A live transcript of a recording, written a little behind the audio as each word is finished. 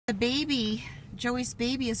The baby, Joey's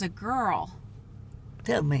baby, is a girl.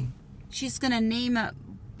 Tell me. She's going to name it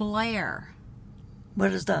Blair.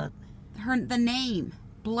 What is that? The name,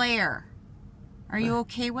 Blair. Are you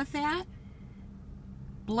okay with that?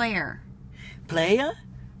 Blair. Player?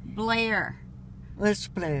 Blair. What's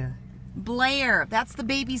player? Blair. That's the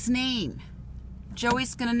baby's name.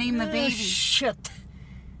 Joey's going to name the baby. Shit.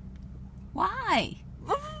 Why?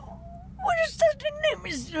 What is that? The name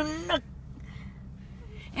is not...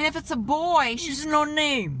 And if it's a boy, There's no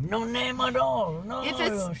name. No name at all. No. if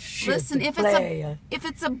it's shit, listen, if player.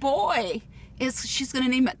 it's a boy, she's going to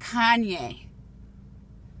name it Kanye.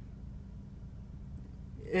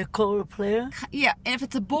 You call a player? Yeah, and if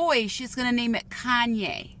it's a boy, she's going to name it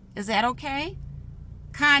Kanye. Is that okay?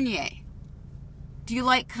 Kanye. Do you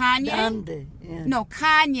like Kanye? Dande. Yeah. No,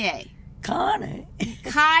 Kanye. Kanye.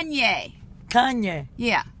 Kanye. Kanye.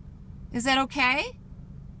 Yeah. Is that okay?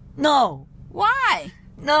 No. Why?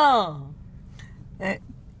 No.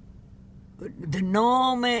 The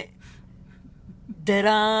nome that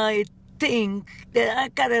I think that I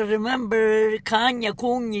gotta remember Kanye,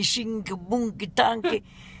 Kunyi, Shinki, Bunki, Tanki.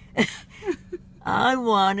 I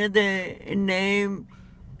wanted a name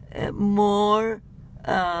more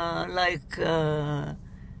like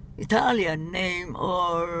Italian name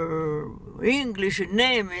or English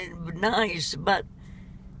name, nice, but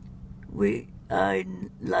I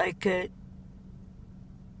like it.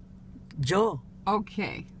 Joe.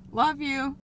 Okay. Love you.